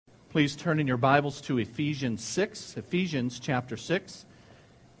Please turn in your Bibles to Ephesians chapter 6.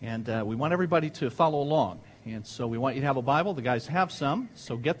 And we want everybody to follow along. And so we want you to have a Bible. The guys have some.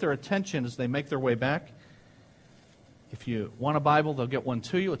 So get their attention as they make their way back. If you want a Bible, they'll get one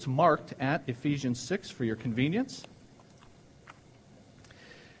to you. It's marked at Ephesians 6 for your convenience.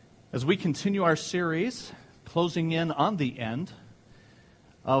 As we continue our series, closing in on the end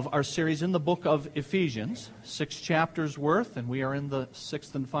of our series in the book of Ephesians, 6 chapters worth, and we are in the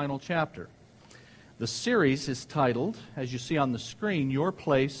 6th and final chapter. The series is titled, as you see on the screen, Your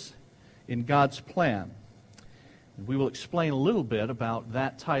Place in God's Plan. And we will explain a little bit about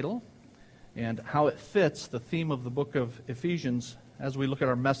that title and how it fits the theme of the book of Ephesians as we look at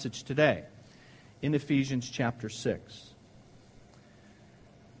our message today in Ephesians chapter 6.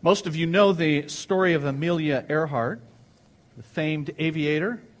 Most of you know the story of Amelia Earhart, the famed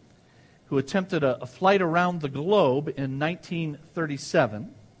aviator who attempted a flight around the globe in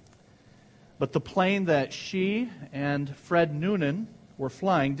 1937. But the plane that she and Fred Noonan were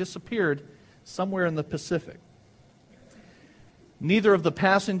flying disappeared somewhere in the Pacific. Neither of the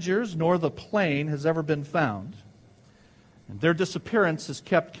passengers nor the plane has ever been found. And their disappearance has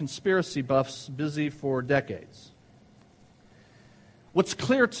kept conspiracy buffs busy for decades. What's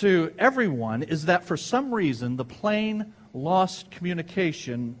clear to everyone is that for some reason the plane lost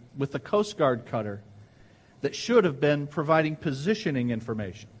communication with the Coast Guard cutter that should have been providing positioning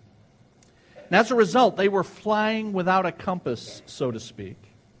information. And as a result, they were flying without a compass, so to speak.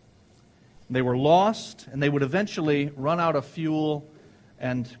 They were lost, and they would eventually run out of fuel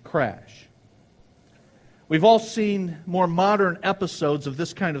and crash. We've all seen more modern episodes of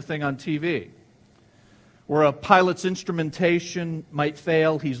this kind of thing on TV, where a pilot's instrumentation might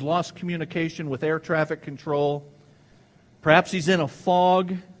fail, he's lost communication with air traffic control, perhaps he's in a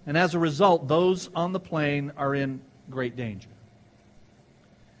fog, and as a result, those on the plane are in great danger.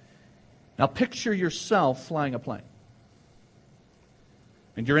 Now picture yourself flying a plane,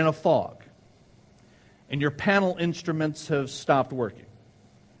 and you're in a fog, and your panel instruments have stopped working.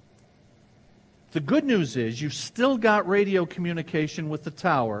 The good news is you've still got radio communication with the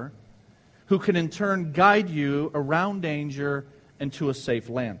tower, who can in turn guide you around danger and to a safe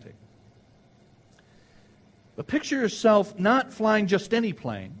landing. But picture yourself not flying just any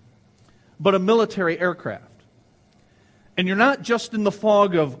plane, but a military aircraft. And you're not just in the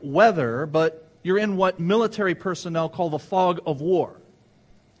fog of weather, but you're in what military personnel call the fog of war.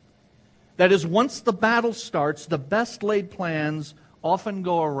 That is, once the battle starts, the best laid plans often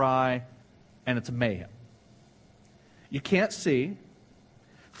go awry, and it's mayhem. You can't see.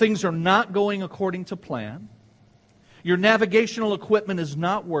 Things are not going according to plan. Your navigational equipment is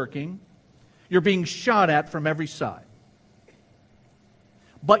not working. You're being shot at from every side.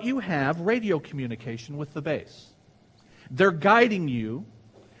 But you have radio communication with the base. They're guiding you,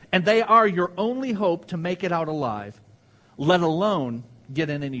 and they are your only hope to make it out alive, let alone get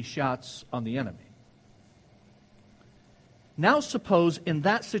in any shots on the enemy. Now suppose in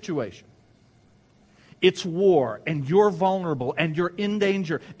that situation, it's war, and you're vulnerable, and you're in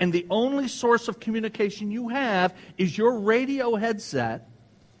danger, and the only source of communication you have is your radio headset,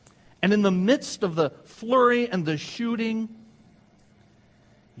 and in the midst of the flurry and the shooting,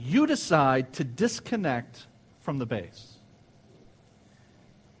 you decide to disconnect from the base.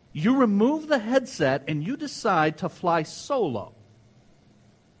 You remove the headset, and you decide to fly solo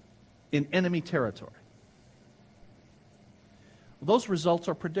in enemy territory. Well, those results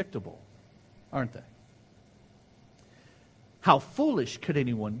are predictable, aren't they? How foolish could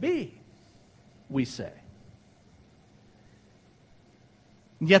anyone be, we say.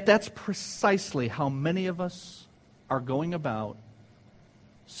 Yet that's precisely how many of us are going about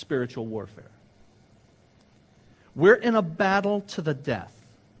spiritual warfare. We're in a battle to the death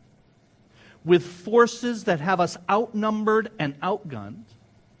with forces that have us outnumbered and outgunned.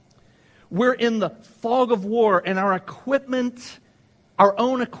 We're in the fog of war, and our equipment, our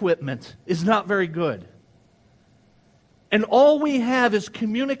own equipment, is not very good. And all we have is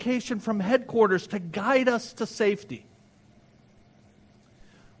communication from headquarters to guide us to safety.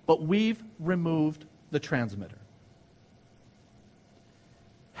 But we've removed the transmitter.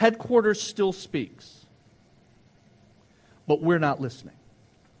 Headquarters still speaks, but we're not listening.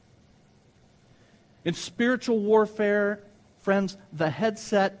 In spiritual warfare, friends, the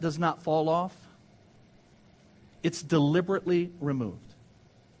headset does not fall off. It's deliberately removed.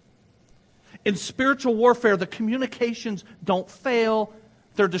 In spiritual warfare, the communications don't fail,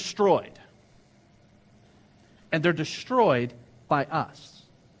 they're destroyed. And they're destroyed by us.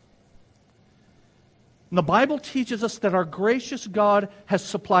 And the Bible teaches us that our gracious God has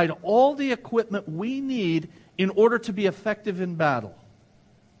supplied all the equipment we need in order to be effective in battle.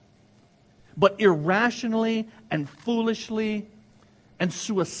 but irrationally and foolishly and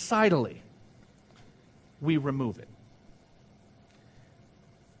suicidally, we remove it.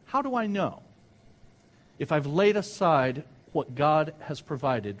 How do I know if I've laid aside what God has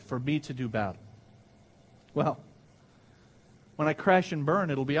provided for me to do battle? Well, when I crash and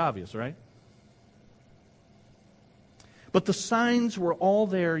burn, it'll be obvious, right? But the signs were all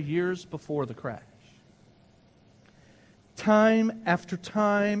there years before the crash. Time after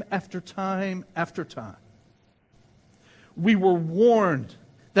time after time after time, we were warned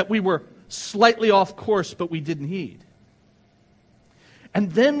that we were slightly off course, but we didn't heed.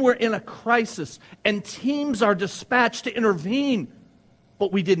 And then we're in a crisis, and teams are dispatched to intervene,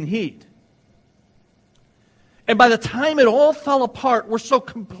 but we didn't heed. And by the time it all fell apart, we're so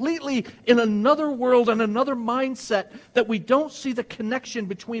completely in another world and another mindset that we don't see the connection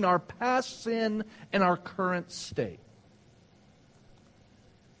between our past sin and our current state.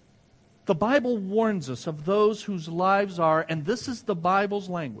 The Bible warns us of those whose lives are, and this is the Bible's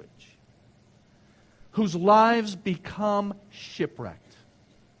language, whose lives become shipwrecked.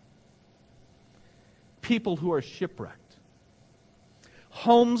 People who are shipwrecked.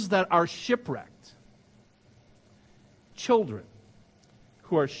 Homes that are shipwrecked. Children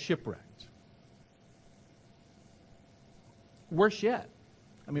who are shipwrecked. Worse yet,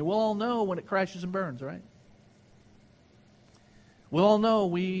 we'll all know when it crashes and burns, right? We'll all know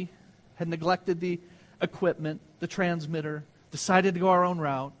we had neglected the equipment, the transmitter, decided to go our own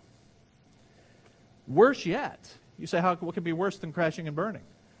route. Worse yet, you say, what could be worse than crashing and burning?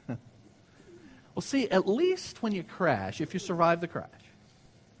 Well, see, at least when you crash, if you survive the crash,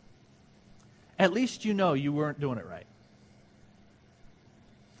 at least you know you weren't doing it right.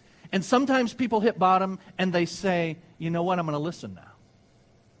 And sometimes people hit bottom and they say, you know what, I'm going to listen now.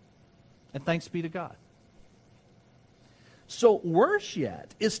 And thanks be to God. So worse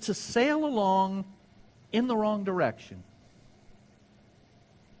yet is to sail along in the wrong direction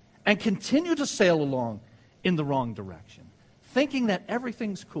and continue to sail along in the wrong direction, thinking that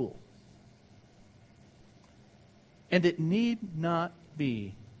everything's cool. And it need not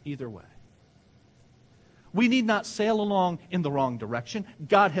be either way. We need not sail along in the wrong direction.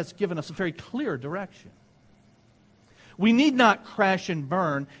 God has given us a very clear direction. We need not crash and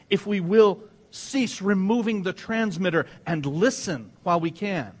burn if we will cease removing the transmitter and listen while we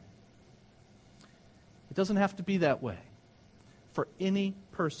can. It doesn't have to be that way for any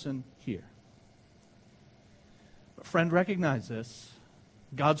person here. But friend, recognize this.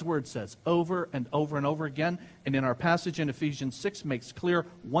 God's Word says over and over and over again, and in our passage in Ephesians 6 makes clear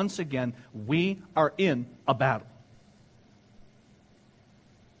once again, we are in a battle.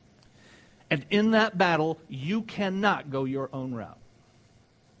 And in that battle, you cannot go your own route.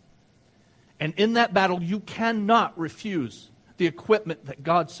 And in that battle, you cannot refuse the equipment that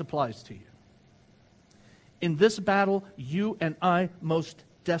God supplies to you. In this battle, you and I most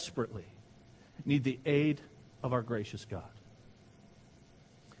desperately need the aid of our gracious God.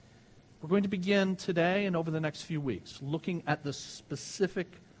 We're going to begin today and over the next few weeks looking at the specific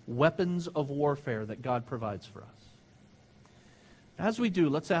weapons of warfare that God provides for us. As we do,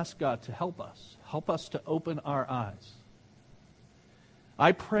 let's ask God to help us to open our eyes.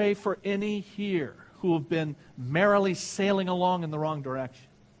 I pray for any here who have been merrily sailing along in the wrong direction,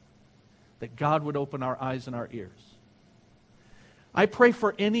 that God would open our eyes and our ears. I pray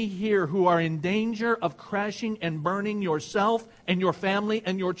for any here who are in danger of crashing and burning yourself and your family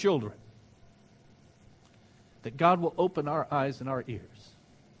and your children, that God will open our eyes and our ears.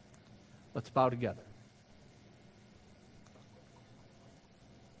 Let's bow together.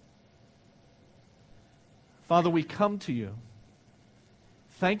 Father, we come to you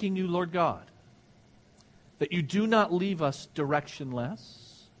thanking you, Lord God, that you do not leave us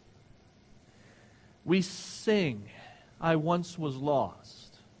directionless. We sing, I once was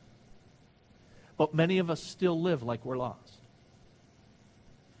lost, but many of us still live like we're lost.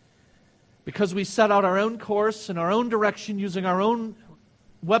 Because we set out our own course in our own direction using our own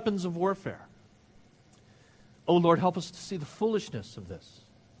weapons of warfare. Oh Lord, help us to see the foolishness of this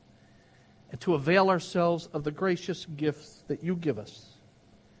and to avail ourselves of the gracious gifts that you give us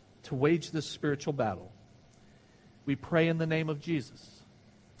to wage this spiritual battle. We pray in the name of Jesus.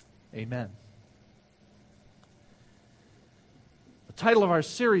 Amen. The title of our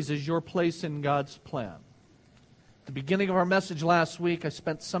series is Your Place in God's Plan. At the beginning of our message last week, I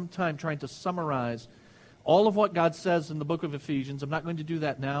spent some time trying to summarize all of what God says in the book of Ephesians. I'm not going to do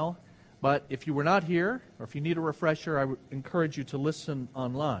that now, but if you were not here, or if you need a refresher, I would encourage you to listen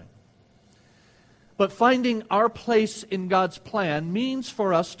online. But finding our place in God's plan means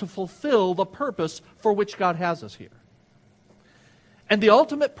for us to fulfill the purpose for which God has us here. And the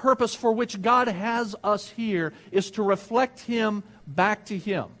ultimate purpose for which God has us here is to reflect Him back to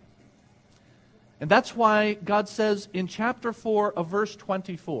Him. And that's why God says in chapter 4 of verse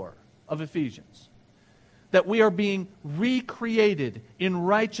 24 of Ephesians that we are being recreated in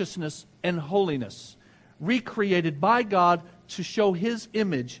righteousness and holiness, recreated by God to show His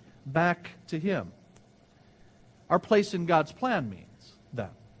image back to Him. Our place in God's plan means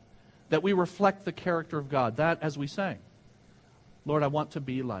that we reflect the character of God. That, as we sang, Lord, I want to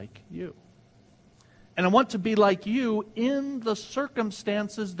be like you. And I want to be like you in the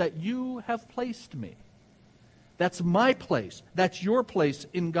circumstances that you have placed me. That's my place. That's your place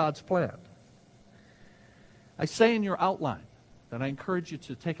in God's plan. I say in your outline that I encourage you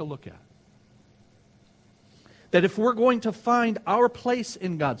to take a look at, that if we're going to find our place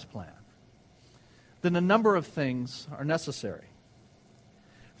in God's plan, then a number of things are necessary.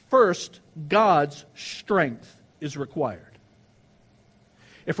 First, God's strength is required.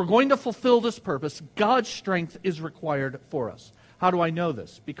 If we're going to fulfill this purpose, God's strength is required for us. How do I know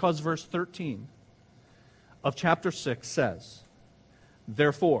this? Because verse 13 of chapter 6 says,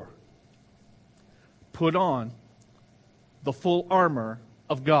 therefore, put on the full armor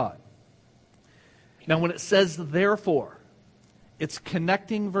of God. Now, when it says therefore, it's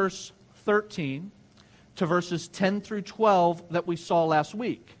connecting verse 13 to verses 10 through 12 that we saw last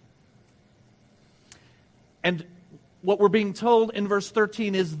week. And what we're being told in verse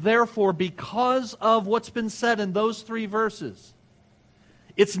 13 is, therefore, because of what's been said in those three verses,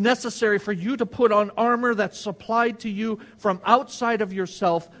 it's necessary for you to put on armor that's supplied to you from outside of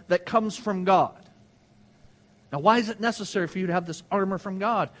yourself that comes from God. Now, why is it necessary for you to have this armor from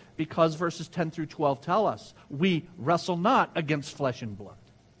God? Because verses 10 through 12 tell us, we wrestle not against flesh and blood,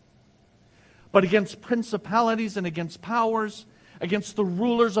 but against principalities and against powers, against the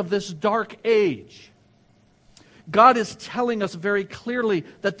rulers of this dark age. God is telling us very clearly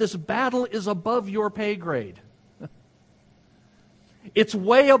that this battle is above your pay grade. It's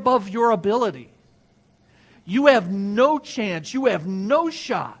way above your ability. You have no chance, you have no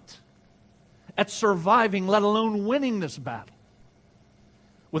shot at surviving, let alone winning this battle,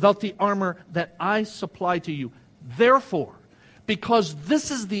 without the armor that I supply to you. Therefore, because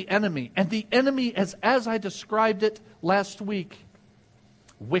this is the enemy, and the enemy is, as I described it last week,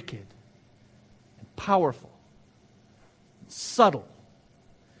 wicked and powerful, subtle.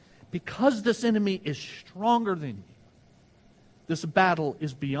 Because this enemy is stronger than you, this battle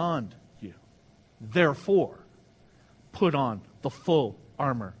is beyond you. Therefore, put on the full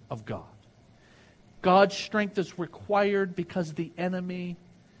armor of God. God's strength is required because the enemy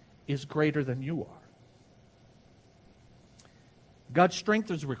is greater than you are. God's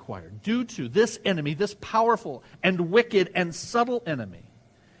strength is required due to this enemy, this powerful and wicked and subtle enemy,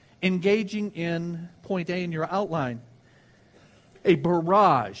 engaging in, point A in your outline, a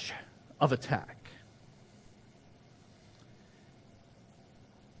barrage of attack.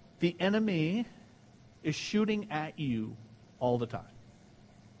 The enemy is shooting at you all the time.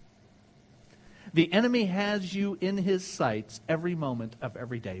 The enemy has you in his sights every moment of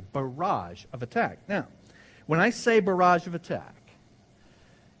every day. Barrage of attack. Now, when I say barrage of attack,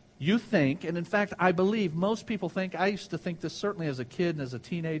 you think, and in fact I believe most people think, I used to think this certainly as a kid and as a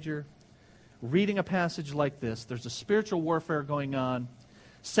teenager, reading a passage like this, there's a spiritual warfare going on.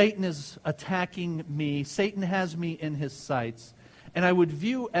 Satan is attacking me. Satan has me in his sights. And I would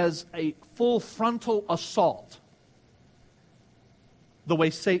view as a full frontal assault the way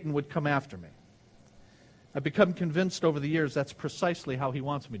Satan would come after me. I've become convinced over the years that's precisely how he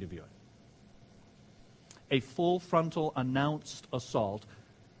wants me to view it. A full frontal announced assault.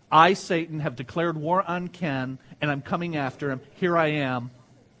 I, Satan, have declared war on Ken, and I'm coming after him. Here I am.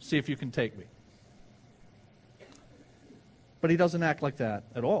 See if you can take me. But he doesn't act like that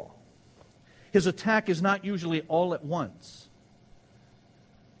at all. His attack is not usually all at once,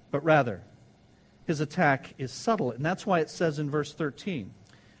 but rather, his attack is subtle. And that's why it says in verse 13,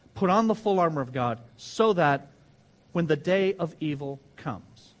 put on the full armor of God so that when the day of evil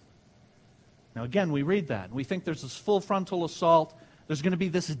comes. Now again, we read that, and we think there's this full frontal assault. There's going to be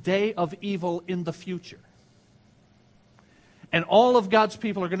this day of evil in the future. And all of God's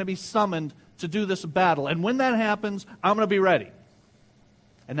people are going to be summoned to do this battle. And when that happens, I'm going to be ready.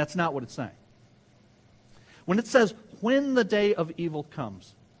 And that's not what it's saying. When it says, when the day of evil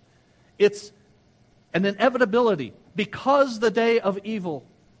comes, it's an inevitability because the day of evil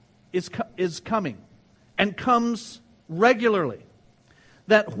is coming and comes regularly.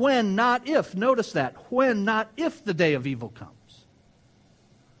 That when, not if, notice that, when, not if the day of evil comes,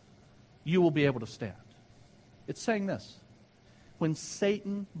 you will be able to stand. It's saying this. When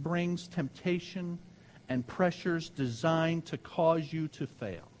Satan brings temptation and pressures designed to cause you to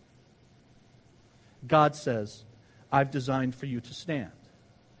fail. God says, I've designed for you to stand.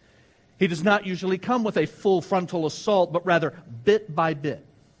 He does not usually come with a full frontal assault, but rather bit by bit,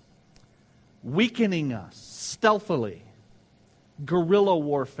 weakening us stealthily, guerrilla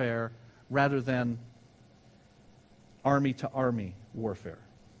warfare rather than army-to-army warfare.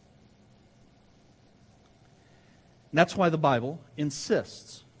 And that's why the Bible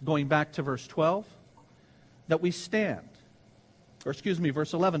insists, going back to verse 12, that we stand.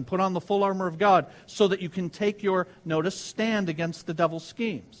 Verse 11, put on the full armor of God so that you can take your, notice, stand against the devil's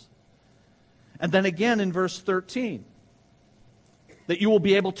schemes. And then again in verse 13, that you will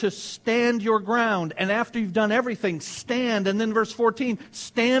be able to stand your ground. And after you've done everything, stand. And then verse 14,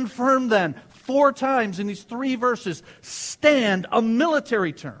 stand firm then. 4 times in these 3 verses, stand, a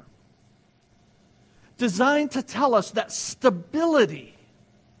military term, designed to tell us that stability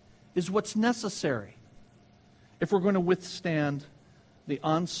is what's necessary if we're going to withstand the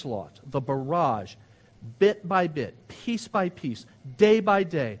onslaught, the barrage, bit by bit, piece by piece, day by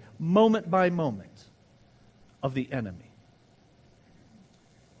day, moment by moment of the enemy.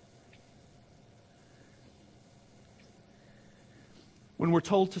 When we're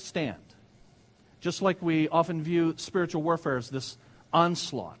told to stand, just like we often view spiritual warfare as this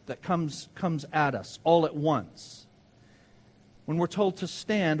onslaught that comes at us all at once, when we're told to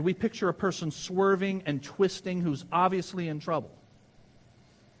stand, we picture a person swerving and twisting who's obviously in trouble.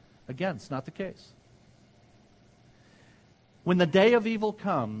 Again, it's not the case. When the day of evil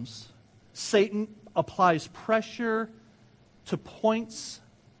comes, Satan applies pressure to points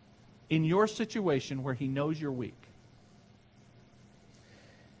in your situation where he knows you're weak.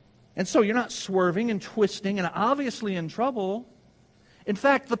 And so you're not swerving and twisting and obviously in trouble. In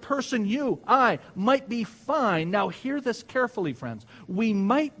fact, the person I might be fine. Now hear this carefully, friends. We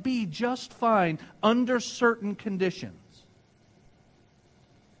might be just fine under certain conditions.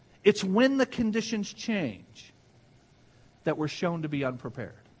 It's when the conditions change that we're shown to be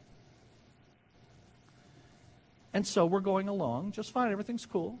unprepared. And so we're going along just fine. Everything's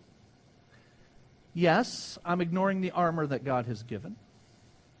cool. Yes, I'm ignoring the armor that God has given.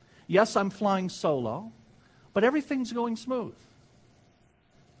 Yes, I'm flying solo. But everything's going smooth.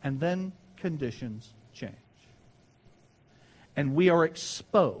 And then conditions change. And we are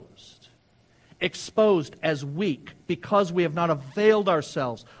exposed as weak because we have not availed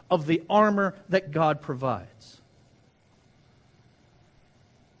ourselves of the armor that God provides.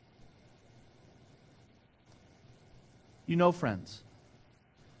 You know, friends,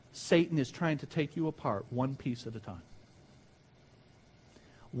 Satan is trying to take you apart one piece at a time.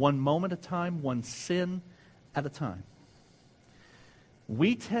 One moment at a time, one sin at a time.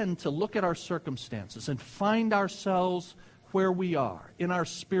 We tend to look at our circumstances and find ourselves where we are in our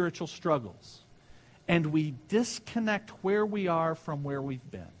spiritual struggles. And we disconnect where we are from where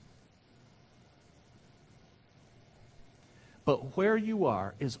we've been. But where you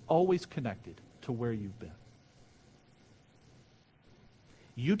are is always connected to where you've been.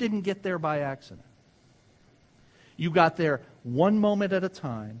 You didn't get there by accident. You got there one moment at a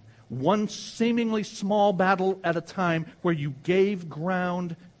time, one seemingly small battle at a time where you gave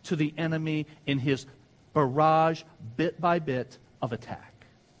ground to the enemy in his barrage, bit by bit, of attack.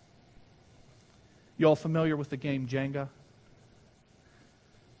 You all familiar with the game Jenga?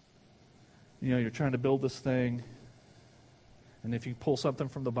 You know, you're trying to build this thing, and if you pull something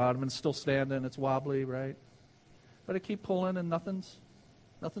from the bottom and it's still standing, it's wobbly, right? But I keep pulling and nothing's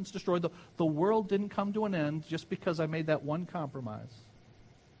destroyed. The world didn't come to an end just because I made that one compromise.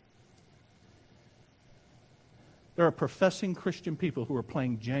 There are professing Christian people who are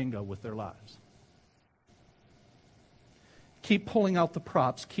playing Jenga with their lives. Keep pulling out the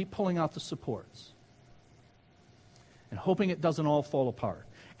props, keep pulling out the supports, and hoping it doesn't all fall apart.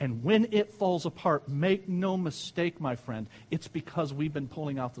 And when it falls apart, make no mistake, my friend, it's because we've been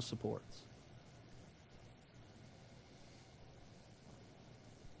pulling out the supports.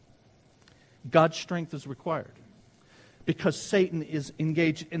 God's strength is required because Satan is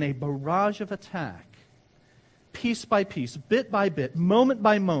engaged in a barrage of attack, piece by piece, bit by bit, moment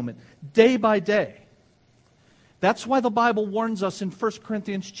by moment, day by day. That's why the Bible warns us in 1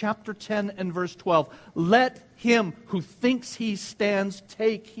 Corinthians chapter 10 and verse 12, let him who thinks he stands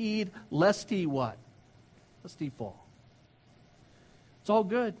take heed lest he what? Lest he fall. It's all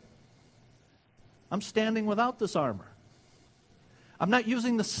good. I'm standing without this armor. I'm not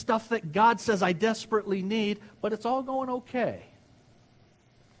using the stuff that God says I desperately need, but it's all going okay.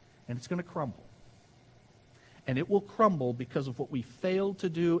 And it's going to crumble. And it will crumble because of what we failed to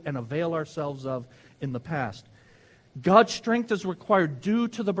do and avail ourselves of in the past. God's strength is required due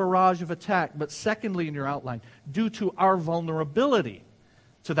to the barrage of attack, but secondly in your outline, due to our vulnerability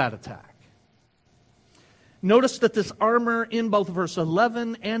to that attack. Notice that this armor in both verse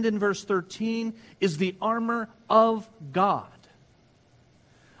 11 and in verse 13 is the armor of God.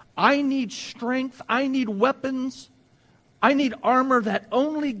 I need strength, I need weapons, I need armor that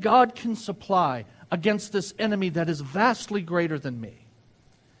only God can supply against this enemy that is vastly greater than me.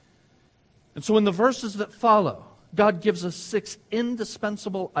 And so in the verses that follow, God gives us 6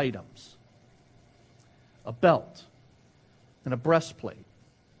 indispensable items: a belt and a breastplate,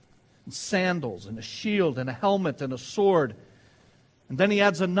 and sandals and a shield and a helmet and a sword. And then he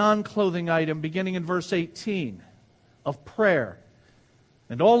adds a non-clothing item beginning in verse 18 of prayer.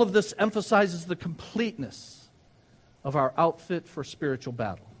 And all of this emphasizes the completeness of our outfit for spiritual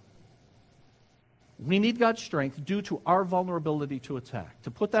battle. We need God's strength due to our vulnerability to attack.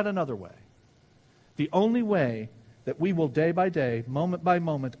 To put that another way, the only way that we will day by day, moment by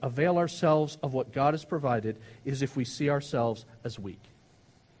moment, avail ourselves of what God has provided is if we see ourselves as weak.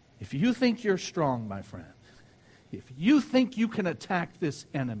 If you think you're strong, my friend, if you think you can attack this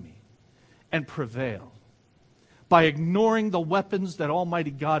enemy and prevail by ignoring the weapons that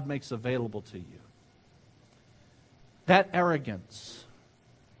Almighty God makes available to you, that arrogance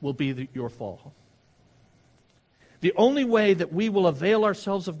will be your fall. The only way that we will avail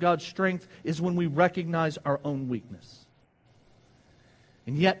ourselves of God's strength is when we recognize our own weakness.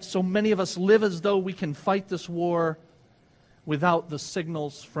 And yet, so many of us live as though we can fight this war without the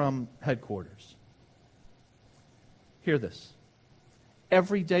signals from headquarters. Hear this.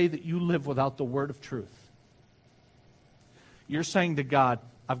 Every day that you live without the word of truth, you're saying to God,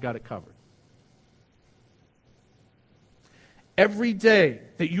 I've got it covered. Every day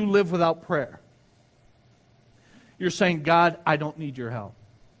that you live without prayer, you're saying, God, I don't need your help.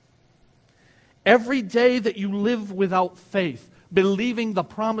 Every day that you live without faith, believing the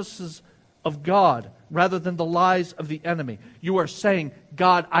promises of God rather than the lies of the enemy, you are saying,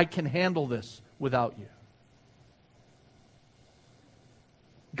 God, I can handle this without you.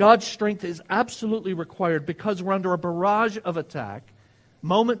 God's strength is absolutely required because we're under a barrage of attack,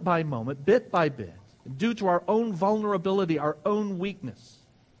 moment by moment, bit by bit, due to our own vulnerability, our own weakness.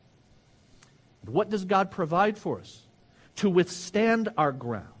 What does God provide for us to withstand our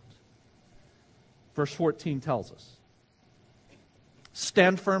ground? Verse 14 tells us,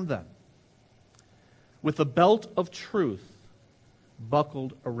 stand firm then, with the belt of truth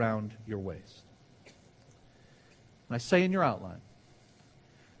buckled around your waist. And I say in your outline,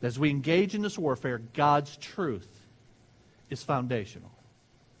 as we engage in this warfare, God's truth is foundational.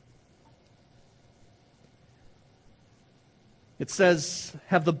 It says,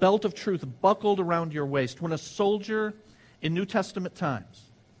 have the belt of truth buckled around your waist. When a soldier in New Testament times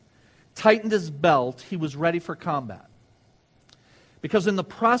tightened his belt, he was ready for combat. Because in the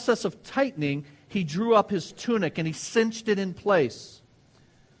process of tightening, he drew up his tunic and he cinched it in place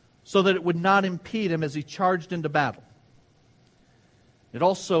so that it would not impede him as he charged into battle. It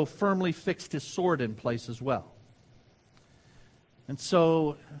also firmly fixed his sword in place as well. And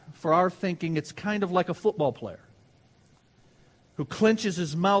so, for our thinking, it's kind of like a football player who clenches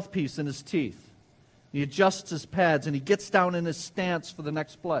his mouthpiece in his teeth. He adjusts his pads and he gets down in his stance for the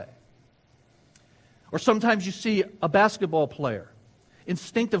next play. Or sometimes you see a basketball player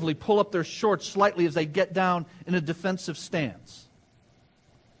instinctively pull up their shorts slightly as they get down in a defensive stance.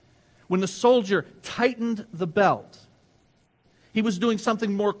 When the soldier tightened the belt, he was doing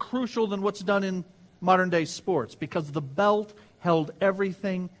something more crucial than what's done in modern day sports, because the belt held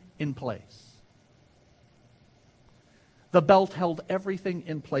everything in place. The belt held everything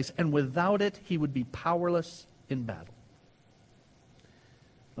in place, and without it, he would be powerless in battle.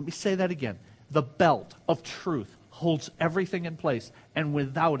 Let me say that again. The belt of truth holds everything in place, and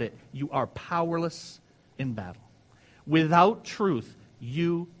without it, you are powerless in battle. Without truth,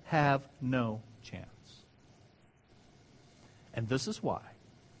 you have no chance. And this is why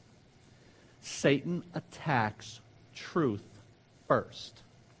Satan attacks truth first.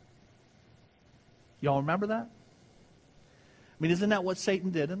 Y'all remember that? I mean, isn't that what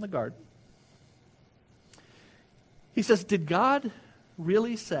Satan did in the garden? He says, did God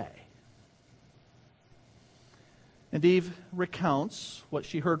really say? And Eve recounts what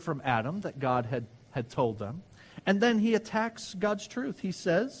she heard from Adam that God had told them. And then he attacks God's truth. He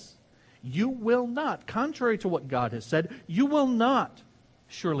says, you will not, contrary to what God has said, you will not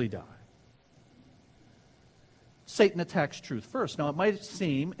surely die. Satan attacks truth first. Now, it might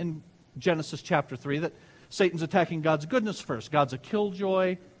seem in Genesis chapter 3 that Satan's attacking God's goodness first. God's a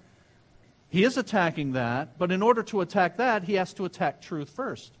killjoy. He is attacking that, but in order to attack that, he has to attack truth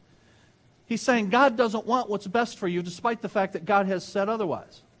first. He's saying God doesn't want what's best for you, despite the fact that God has said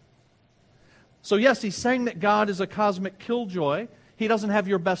otherwise. So yes, he's saying that God is a cosmic killjoy. He doesn't have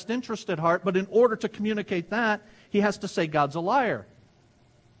your best interest at heart, but in order to communicate that, he has to say God's a liar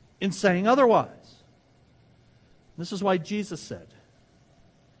in saying otherwise. This is why Jesus said,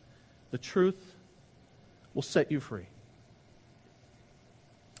 the truth will set you free.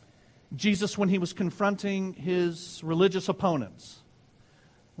 Jesus, when he was confronting his religious opponents,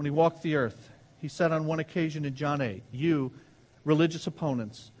 when he walked the earth, he said on one occasion in John 8, you, religious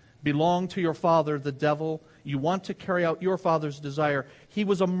opponents, belong to your father, the devil. You want to carry out your father's desire. He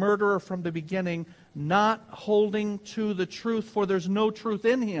was a murderer from the beginning, not holding to the truth, for there's no truth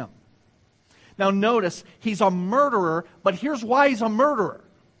in him. Now notice, he's a murderer, but here's why he's a murderer.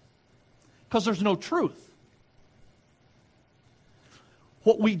 Because there's no truth.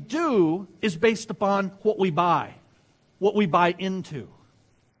 What we do is based upon what we buy into.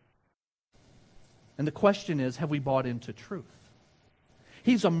 And the question is, have we bought into truth?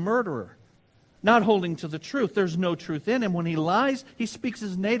 He's a murderer, not holding to the truth. There's no truth in him. When he lies, he speaks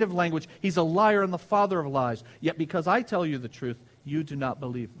his native language. He's a liar and the father of lies. Yet because I tell you the truth, you do not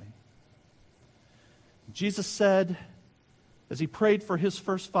believe me. Jesus said, as he prayed for his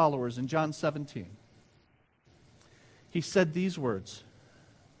first followers in John 17, he said these words,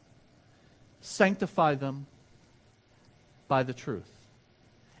 sanctify them by the truth.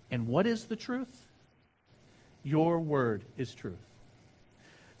 And what is the truth? Your word is truth.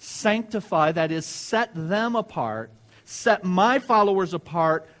 Sanctify, that is, set them apart, set my followers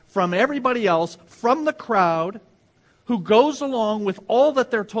apart from everybody else, from the crowd who goes along with all that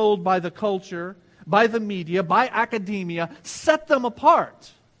they're told by the culture, by the media, by academia. Set them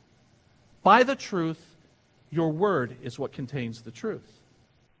apart by the truth. Your word is what contains the truth.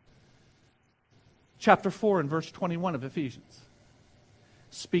 Chapter 4 and verse 21 of Ephesians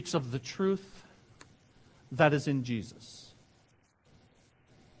speaks of the truth that is in Jesus.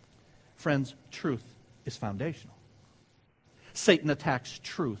 Friends, truth is foundational. Satan attacks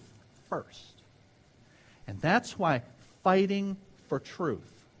truth first. And that's why fighting for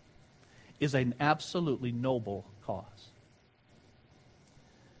truth is an absolutely noble cause.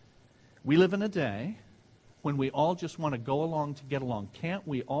 We live in a day when we all just want to go along to get along. Can't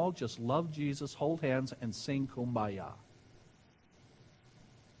we all just love Jesus, hold hands, and sing Kumbaya?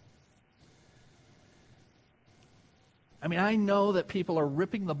 I mean, I know that people are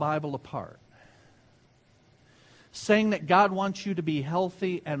ripping the Bible apart, saying that God wants you to be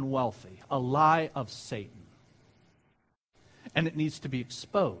healthy and wealthy, a lie of Satan. And it needs to be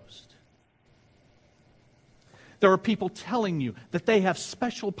exposed. There are people telling you that they have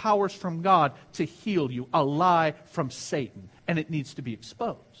special powers from God to heal you, a lie from Satan, and it needs to be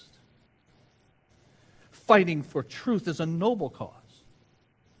exposed. Fighting for truth is a noble cause.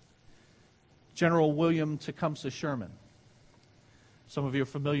 General William Tecumseh Sherman. Some of you are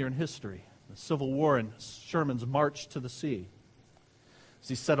familiar in history. The Civil War and Sherman's march to the sea. As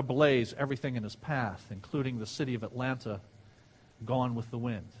he set ablaze everything in his path, including the city of Atlanta, gone with the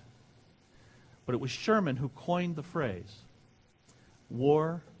wind. But it was Sherman who coined the phrase,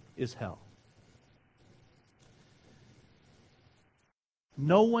 war is hell.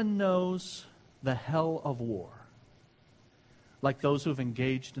 No one knows the hell of war like those who've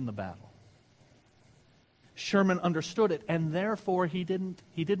engaged in the battle. Sherman understood it, and therefore he didn't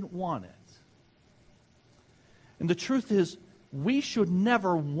want it. And the truth is, we should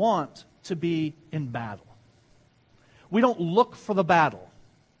never want to be in battle. We don't look for the battle.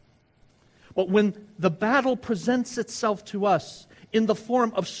 But when the battle presents itself to us in the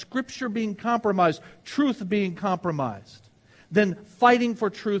form of Scripture being compromised, truth being compromised, then fighting for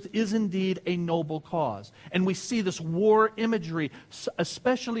truth is indeed a noble cause. And we see this war imagery,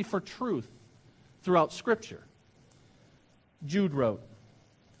 especially for truth, throughout Scripture. Jude wrote,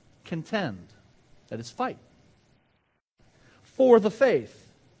 contend, that is fight, for the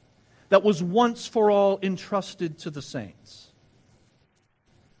faith that was once for all entrusted to the saints.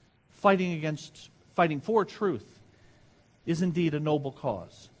 Fighting for truth is indeed a noble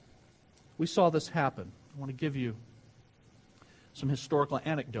cause. We saw this happen. I want to give you some historical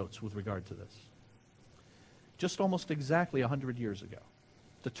anecdotes with regard to this. Just almost exactly 100 years ago,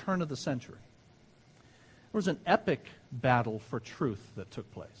 the turn of the century, there was an epic battle for truth that took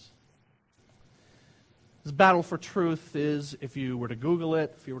place. This battle for truth is, if you were to Google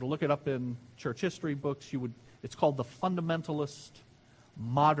it, if you were to look it up in church history books, it's called the fundamentalist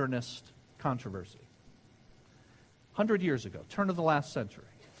modernist controversy. 100 years ago, turn of the last century,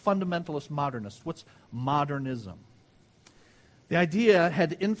 fundamentalist modernist. What's modernism? The idea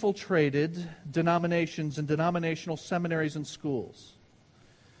had infiltrated denominations and denominational seminaries and schools.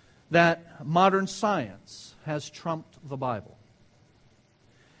 that modern science has trumped the Bible.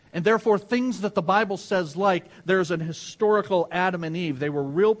 And therefore, things that the Bible says, like there's an historical Adam and Eve, they were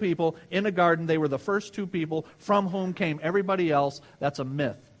real people in a garden, they were the first two people from whom came everybody else, that's a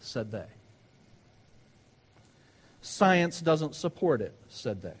myth, said they. Science doesn't support it,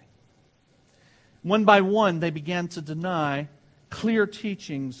 said they. One by one, they began to deny clear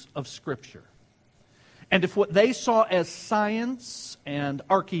teachings of Scripture. And if what they saw as science and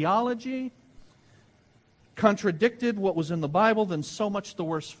archaeology contradicted what was in the Bible, then so much the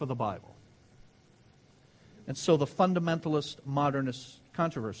worse for the Bible. And so the fundamentalist modernist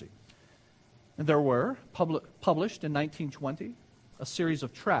controversy. And there were, published in 1920, a series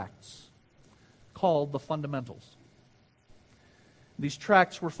of tracts called the Fundamentals. These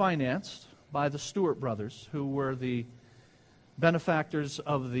tracts were financed by the Stewart brothers, who were the benefactors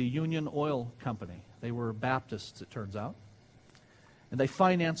of the Union Oil Company. They were Baptists, it turns out. And they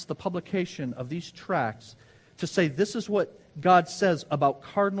financed the publication of these tracts to say this is what God says about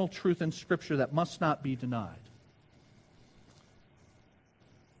cardinal truth in Scripture that must not be denied.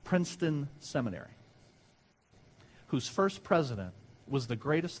 Princeton Seminary, whose first president was the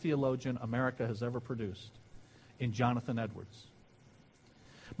greatest theologian America has ever produced, in Jonathan Edwards.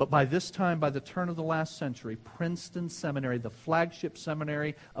 But by this time, by the turn of the last century, Princeton Seminary, the flagship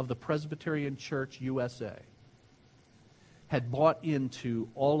seminary of the Presbyterian Church USA, had bought into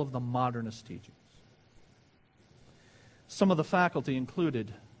all of the modernist teachings. Some of the faculty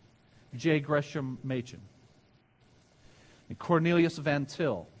included J. Gresham Machen, and Cornelius Van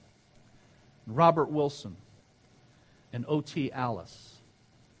Til, and Robert Wilson, and O.T. Alice.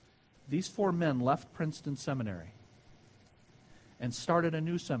 These four men left Princeton Seminary and started a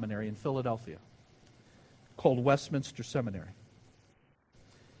new seminary in Philadelphia called Westminster Seminary.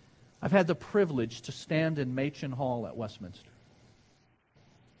 I've had the privilege to stand in Machen Hall at Westminster.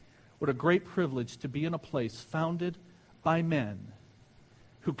 What a great privilege to be in a place founded by men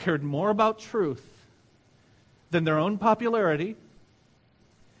who cared more about truth than their own popularity,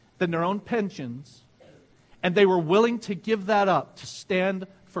 than their own pensions, and they were willing to give that up to stand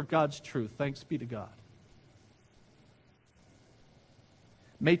for God's truth. Thanks be to God.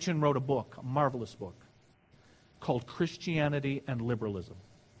 Machen wrote a book, a marvelous book, called Christianity and Liberalism.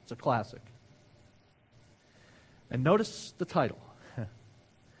 It's a classic. And notice the title,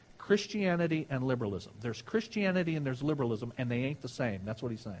 Christianity and Liberalism. There's Christianity and there's liberalism, and they ain't the same. That's what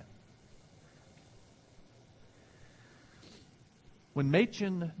he's saying. When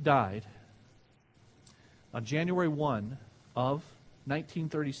Machen died on January 1 of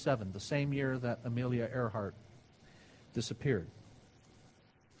 1937, the same year that Amelia Earhart disappeared,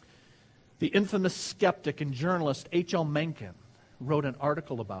 the infamous skeptic and journalist H.L. Mencken wrote an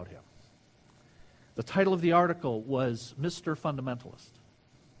article about him. The title of the article was Mr. Fundamentalist.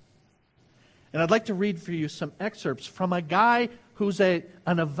 And I'd like to read for you some excerpts from a guy who's an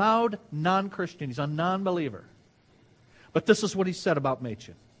avowed non-Christian. He's a non-believer. But this is what he said about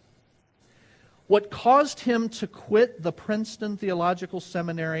Machen. What caused him to quit the Princeton Theological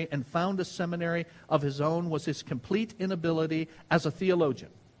Seminary and found a seminary of his own was his complete inability as a theologian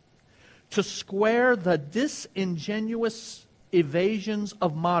to square the disingenuous evasions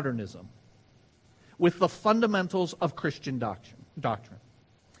of modernism with the fundamentals of Christian doctrine.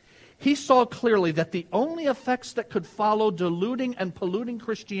 He saw clearly that the only effects that could follow diluting and polluting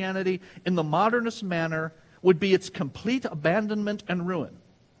Christianity in the modernist manner would be its complete abandonment and ruin.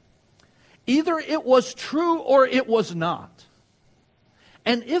 Either it was true or it was not.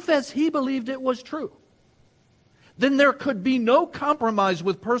 And if, as he believed, it was true, then there could be no compromise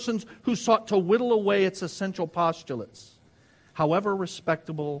with persons who sought to whittle away its essential postulates, however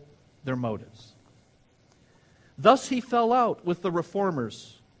respectable their motives. Thus he fell out with the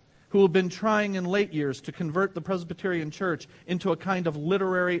reformers who have been trying in late years to convert the Presbyterian Church into a kind of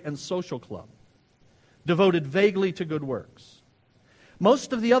literary and social club, devoted vaguely to good works.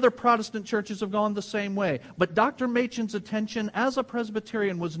 Most of the other Protestant churches have gone the same way, but Dr. Machen's attention as a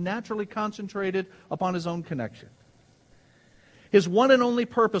Presbyterian was naturally concentrated upon his own connection. His one and only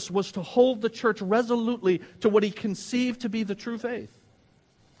purpose was to hold the church resolutely to what he conceived to be the true faith.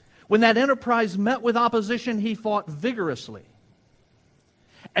 When that enterprise met with opposition, he fought vigorously.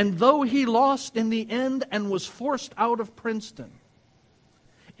 And though he lost in the end and was forced out of Princeton,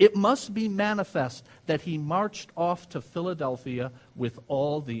 it must be manifest that he marched off to Philadelphia with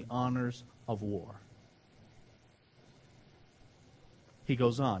all the honors of war. He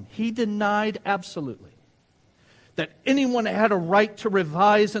goes on. He denied absolutely that anyone had a right to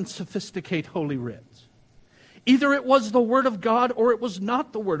revise and sophisticate Holy Writ. Either it was the Word of God or it was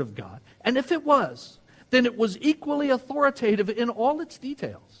not the Word of God. And if it was, then it was equally authoritative in all its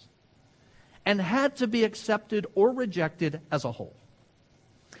details. and had to be accepted or rejected as a whole.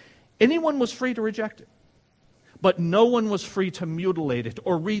 Anyone was free to reject it, but no one was free to mutilate it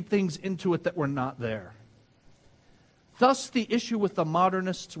or read things into it that were not there. Thus, the issue with the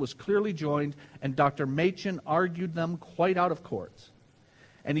modernists was clearly joined, and Dr. Machen argued them quite out of court.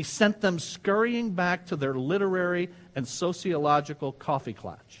 And he sent them scurrying back to their literary and sociological coffee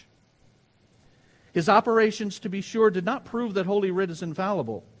clutch. His operations, to be sure, did not prove that Holy Writ is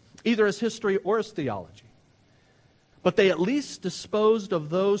infallible, either as history or as theology. But they at least disposed of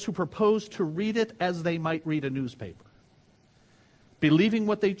those who proposed to read it as they might read a newspaper, believing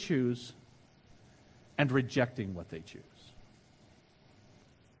what they choose and rejecting what they choose.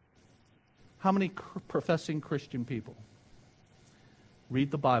 How many professing Christian people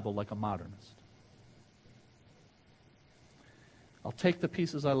read the Bible like a modernist? I'll take the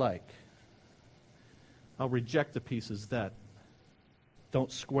pieces I like. I'll reject the pieces that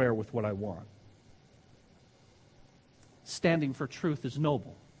don't square with what I want. Standing for truth is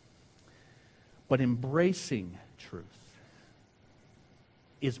noble, but embracing truth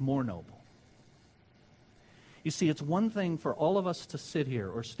is more noble. You see, it's one thing for all of us to sit here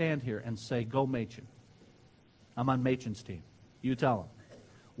or stand here and say, go Machen. I'm on Machen's team. You tell him.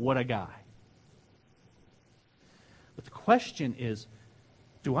 What a guy. But the question is,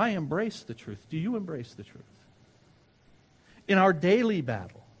 do I embrace the truth? Do you embrace the truth? In our daily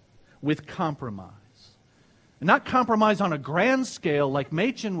battle with compromise, not compromise on a grand scale like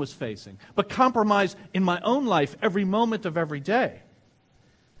Machen was facing, but compromise in my own life every moment of every day,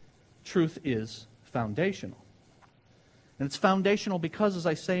 truth is foundational. And it's foundational because, as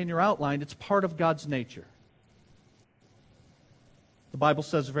I say in your outline, it's part of God's nature. The Bible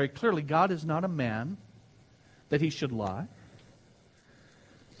says very clearly, God is not a man that he should lie.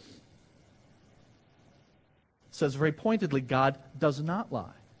 It says very pointedly, God does not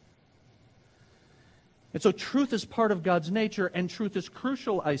lie. And so truth is part of God's nature, and truth is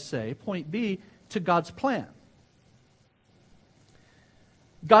crucial, I say, point B, to God's plan.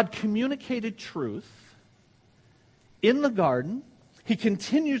 God communicated truth in the garden. He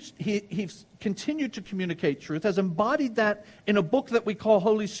continued to communicate truth, has embodied that in a book that we call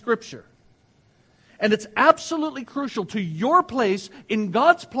Holy Scripture. And it's absolutely crucial to your place in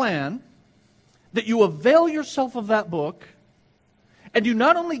God's plan that you avail yourself of that book, and you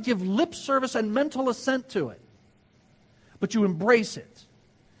not only give lip service and mental assent to it, but you embrace it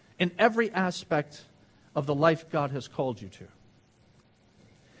in every aspect of the life God has called you to.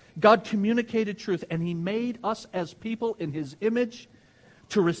 God communicated truth, and he made us as people in his image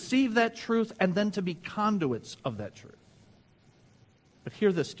to receive that truth and then to be conduits of that truth. But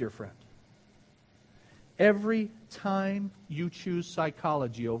hear this, dear friend. Every time you choose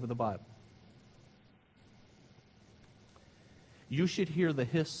psychology over the Bible, you should hear the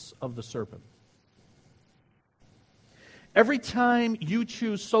hiss of the serpent. Every time you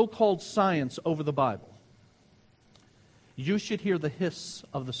choose so-called science over the Bible, you should hear the hiss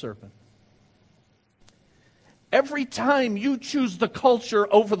of the serpent. Every time you choose the culture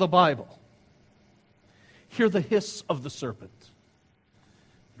over the Bible, hear the hiss of the serpent.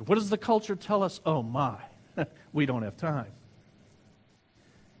 What does the culture tell us? Oh my, we don't have time.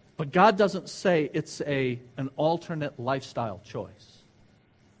 But God doesn't say it's an alternate lifestyle choice,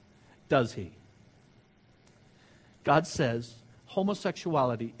 does he? God says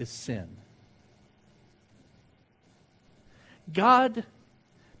homosexuality is sin. God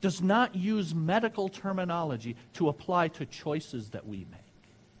does not use medical terminology to apply to choices that we make.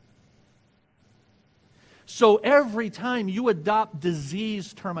 So every time you adopt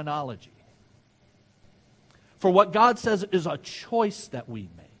disease terminology for what God says is a choice that we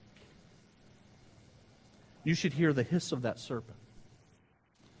make, you should hear the hiss of that serpent.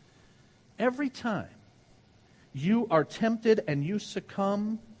 Every time you are tempted and you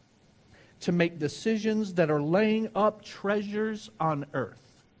succumb to make decisions that are laying up treasures on earth,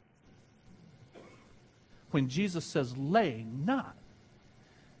 when Jesus says laying, not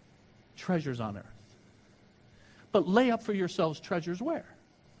treasures on earth, but lay up for yourselves treasures where?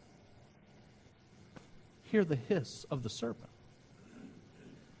 Hear the hiss of the serpent.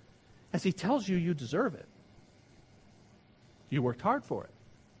 As he tells you, you deserve it. You worked hard for it.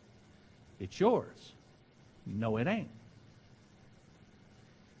 It's yours. No, it ain't.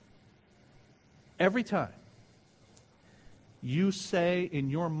 Every time you say in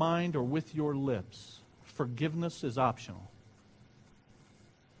your mind or with your lips, forgiveness is optional,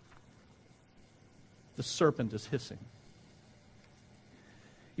 the serpent is hissing.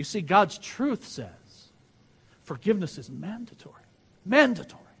 You see, God's truth says forgiveness is mandatory.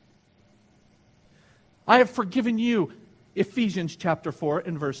 Mandatory. I have forgiven you. Ephesians chapter 4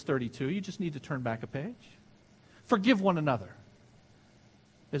 and verse 32. You just need to turn back a page. Forgive one another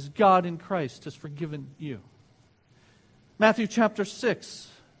as God in Christ has forgiven you. Matthew chapter 6.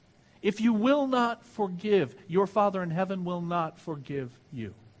 If you will not forgive, your Father in heaven will not forgive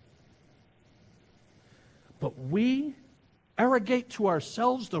you. But we arrogate to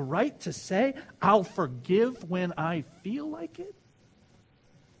ourselves the right to say, I'll forgive when I feel like it.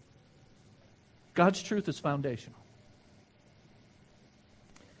 God's truth is foundational.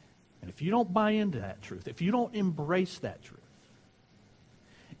 And if you don't buy into that truth, if you don't embrace that truth,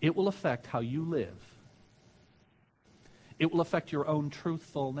 it will affect how you live. It will affect your own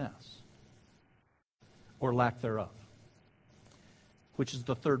truthfulness or lack thereof, which is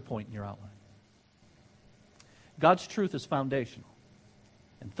the third point in your outline. God's truth is foundational.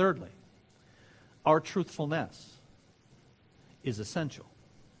 And thirdly, our truthfulness is essential.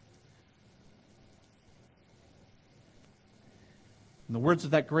 In the words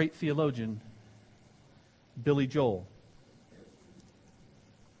of that great theologian, Billy Joel,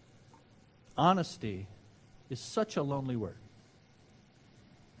 honesty is such a lonely word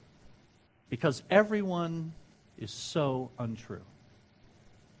because everyone is so untrue.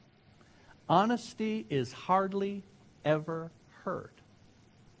 Honesty is hardly ever heard,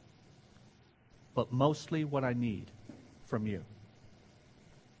 but mostly what I need from you.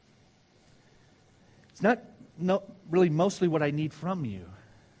 It's not really mostly what I need from you.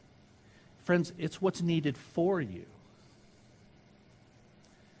 Friends, it's what's needed for you.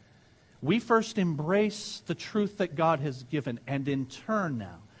 We first embrace the truth that God has given, and in turn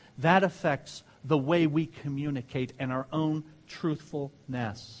now, that affects the way we communicate and our own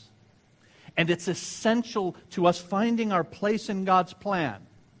truthfulness. And it's essential to us finding our place in God's plan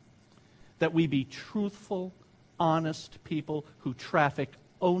that we be truthful, honest people who traffic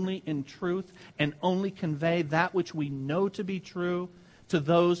only in truth and only convey that which we know to be true to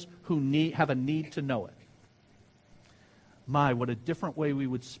those who have a need to know it. My, what a different way we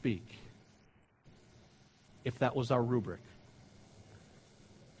would speak if that was our rubric.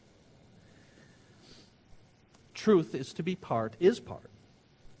 Truth is part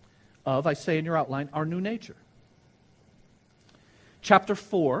of, I say in your outline, our new nature. Chapter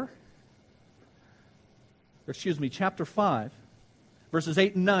 5, verses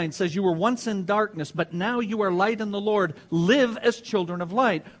 8 and 9 says, You were once in darkness, but now you are light in the Lord. Live as children of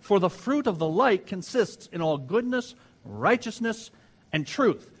light, for the fruit of the light consists in all goodness, righteousness, and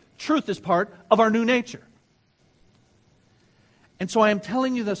truth. Truth is part of our new nature. And so I am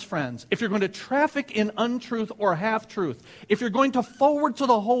telling you this, friends, if you're going to traffic in untruth or half-truth, if you're going to forward to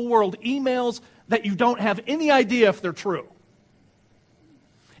the whole world emails that you don't have any idea if they're true,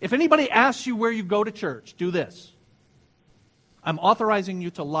 if anybody asks you where you go to church, do this. I'm authorizing you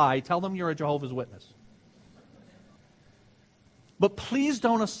to lie. Tell them you're a Jehovah's Witness. But please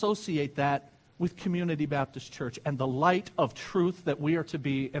don't associate that with Community Baptist Church and the light of truth that we are to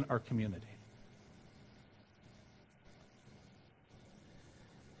be in our community.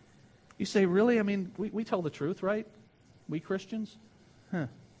 You say, really? I mean, we tell the truth, right? We Christians?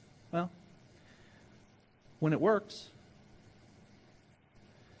 Well, when it works.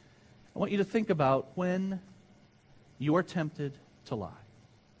 I want you to think about when you are tempted to lie.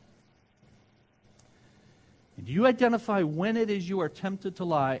 And you identify when it is you are tempted to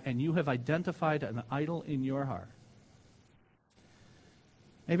lie and you have identified an idol in your heart.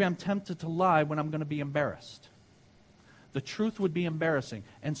 Maybe I'm tempted to lie when I'm going to be embarrassed. The truth would be embarrassing,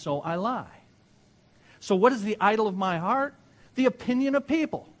 and so I lie. So what is the idol of my heart? The opinion of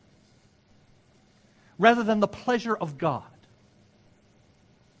people, rather than the pleasure of God.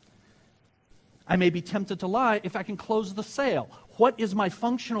 I may be tempted to lie if I can close the sale. What is my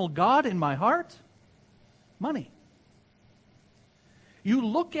functional God in my heart? Money. You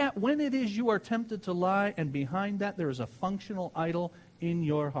look at when it is you are tempted to lie, and behind that there is a functional idol in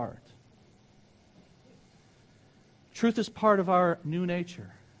your heart. Truth is part of our new nature.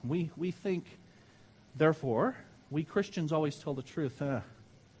 We think, therefore, we Christians always tell the truth.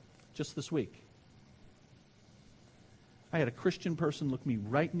 Just this week, I had a Christian person look me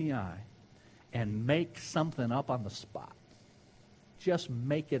right in the eye and make something up on the spot. Just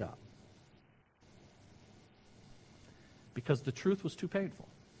make it up. Because the truth was too painful.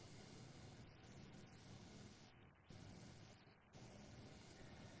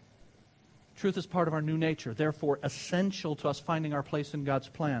 Truth is part of our new nature, therefore essential to us finding our place in God's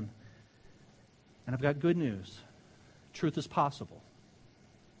plan. And I've got good news. Truth is possible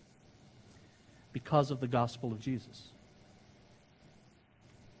because of the gospel of Jesus.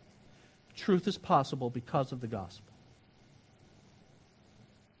 Truth is possible because of the gospel.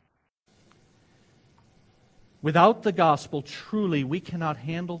 Without the gospel, truly, we cannot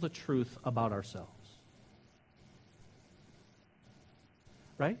handle the truth about ourselves.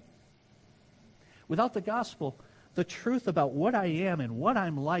 Right? Without the gospel, the truth about what I am and what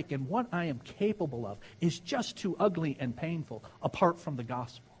I'm like and what I am capable of is just too ugly and painful apart from the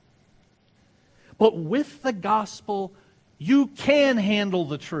gospel. But with the gospel, you can handle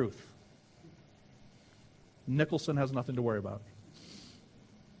the truth. Nicholson has nothing to worry about.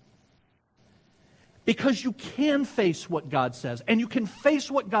 Because you can face what God says, and you can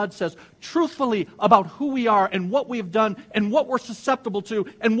face what God says truthfully about who we are and what we have done and what we're susceptible to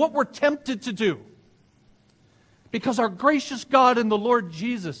and what we're tempted to do. Because our gracious God and the Lord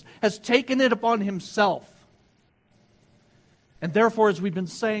Jesus has taken it upon Himself. And therefore, as we've been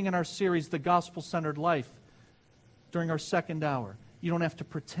saying in our series, The Gospel-Centered Life, during our second hour, you don't have to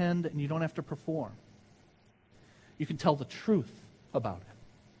pretend and you don't have to perform. You can tell the truth about it.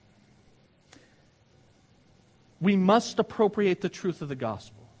 We must appropriate the truth of the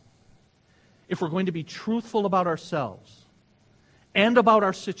gospel. If we're going to be truthful about ourselves and about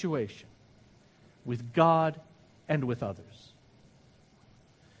our situation, with God and with others.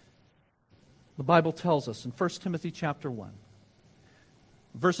 The Bible tells us in 1 Timothy chapter 1,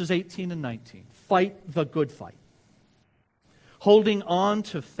 verses 18 and 19, fight the good fight, holding on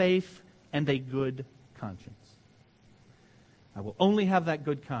to faith and a good conscience. I will only have that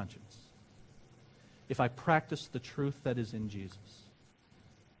good conscience if I practice the truth that is in Jesus.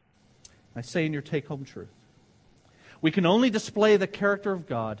 I say in your take-home truth, we can only display the character of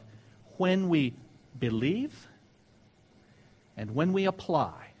God when we believe and when we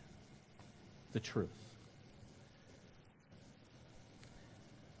apply the truth.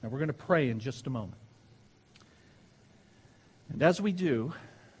 Now we're going to pray in just a moment. And as we do,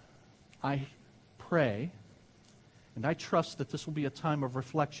 I pray and I trust that this will be a time of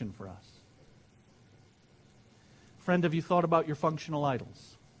reflection for us. Friend, have you thought about your functional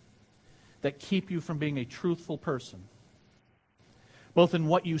idols that keep you from being a truthful person? Both in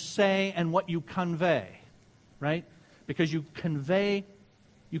what you say and what you convey, right? Because you convey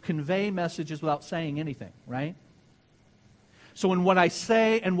messages without saying anything, right? So in what I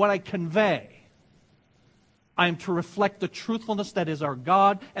say and what I convey, I am to reflect the truthfulness that is our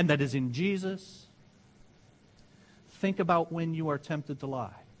God and that is in Jesus. Think about when you are tempted to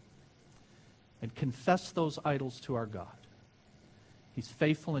lie. And confess those idols to our God. He's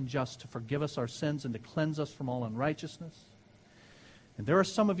faithful and just to forgive us our sins and to cleanse us from all unrighteousness. And there are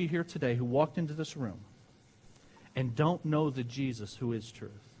some of you here today who walked into this room and don't know the Jesus who is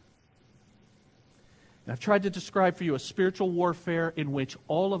truth. And I've tried to describe for you a spiritual warfare in which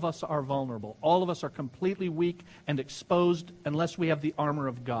all of us are vulnerable. All of us are completely weak and exposed unless we have the armor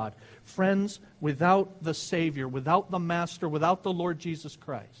of God. Friends, without the Savior, without the Master, without the Lord Jesus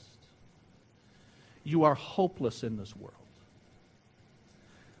Christ, you are hopeless in this world.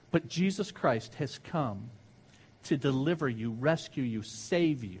 But Jesus Christ has come to deliver you, rescue you,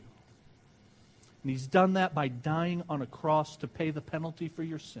 save you. And He's done that by dying on a cross to pay the penalty for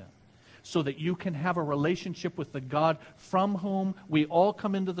your sin, so that you can have a relationship with the God from whom we all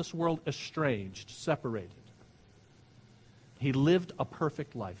come into this world estranged, separated. He lived a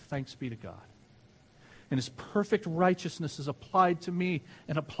perfect life. Thanks be to God. And His perfect righteousness is applied to me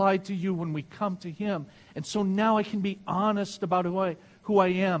and applied to you when we come to Him. And so now I can be honest about who I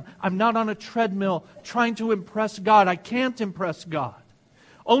am. I'm not on a treadmill trying to impress God. I can't impress God.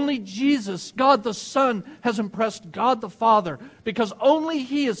 Only Jesus, God the Son, has impressed God the Father, because only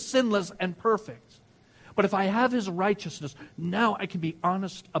He is sinless and perfect. But if I have His righteousness, now I can be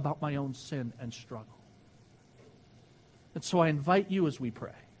honest about my own sin and struggle. And so I invite you as we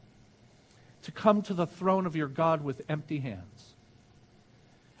pray to come to the throne of your God with empty hands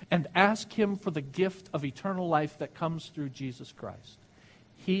and ask Him for the gift of eternal life that comes through Jesus Christ.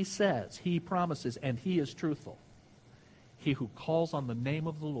 He says, He promises, and He is truthful. He who calls on the name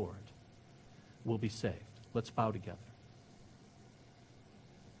of the Lord will be saved. Let's bow together.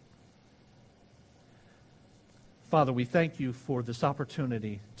 Father, we thank You for this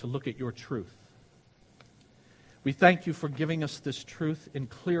opportunity to look at Your truth. We thank You for giving us this truth in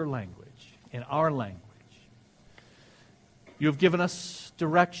clear language, in our language. You have given us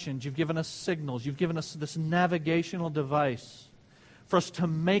directions, You've given us signals, You've given us this navigational device for us to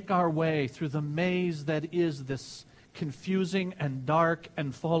make our way through the maze that is this confusing and dark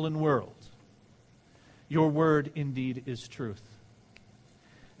and fallen world. Your word indeed is truth.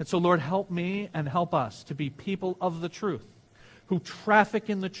 And so, Lord, help me and help us to be people of the truth, who traffic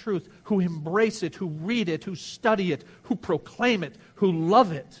in the truth, who embrace it, who read it, who study it, who proclaim it, who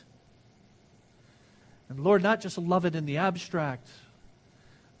love it. And Lord, not just love it in the abstract,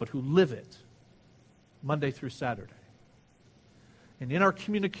 but who live it Monday through Saturday. And in our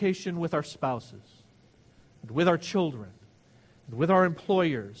communication with our spouses, and with our children, and with our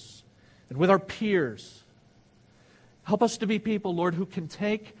employers, and with our peers, help us to be people, Lord, who can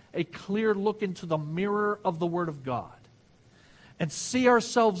take a clear look into the mirror of the Word of God and see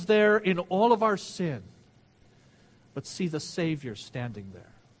ourselves there in all of our sin, but see the Savior standing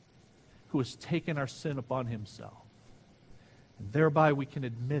there who has taken our sin upon Himself. And thereby we can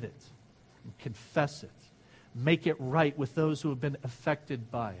admit it and confess it, make it right with those who have been affected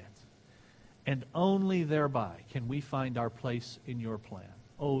by it. And only thereby can we find our place in your plan.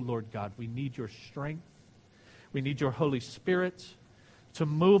 Oh, Lord God, we need your strength. We need your Holy Spirit to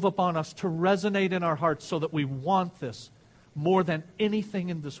move upon us, to resonate in our hearts so that we want this more than anything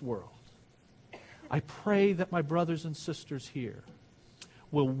in this world. I pray that my brothers and sisters here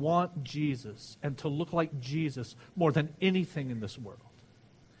will want Jesus and to look like Jesus more than anything in this world.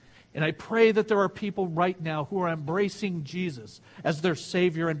 And I pray that there are people right now who are embracing Jesus as their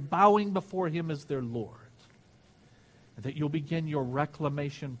Savior and bowing before Him as their Lord. And that you'll begin your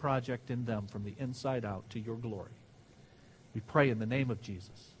reclamation project in them from the inside out to your glory. We pray in the name of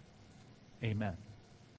Jesus. Amen.